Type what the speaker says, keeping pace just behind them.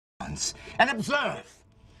silence and observe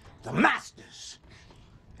the masters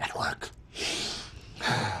at work.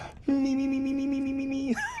 Me, me, me, me, me, me, me, me,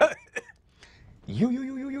 me.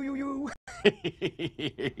 You.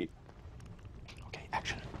 Okay,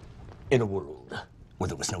 action. In a world where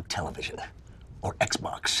there was no television, or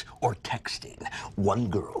Xbox, or texting, one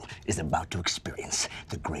girl is about to experience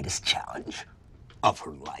the greatest challenge of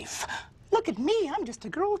her life. Look at me, I'm just a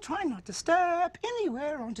girl trying not to step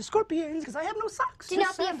anywhere onto scorpions because I have no socks. Do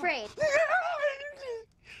not be afraid.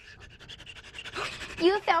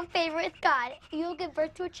 You have found favor with God. You will give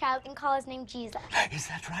birth to a child and call his name Jesus. Is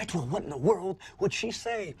that right? Well, what in the world would she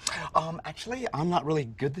say? Actually, I'm not really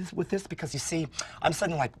good with this because, you see, I'm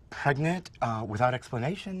suddenly, like, pregnant without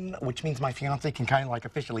explanation, which means my fiancé can kind of, like,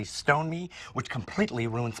 officially stone me, which completely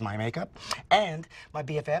ruins my makeup. And my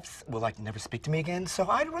BFFs will, like, never speak to me again, so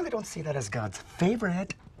I really don't see that as God's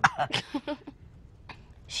favorite.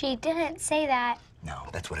 She didn't say that. No,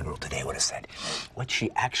 that's what a girl today would have said. What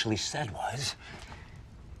she actually said was,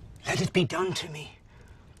 "Let it be done to me,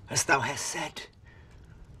 as thou hast said."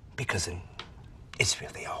 Because in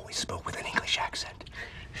Israel, they always spoke with an English accent.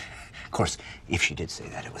 Of course, if she did say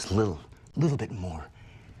that, it was a little bit more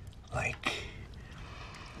like,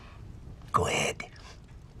 "Go ahead,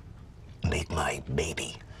 make my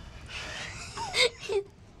baby."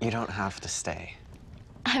 You don't have to stay.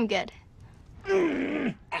 I'm good.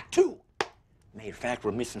 Act 2. Matter of fact,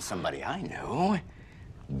 we're missing somebody I know.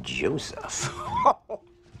 Joseph.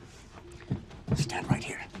 Stand right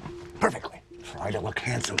here. Perfectly. Try to look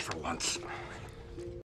handsome for once.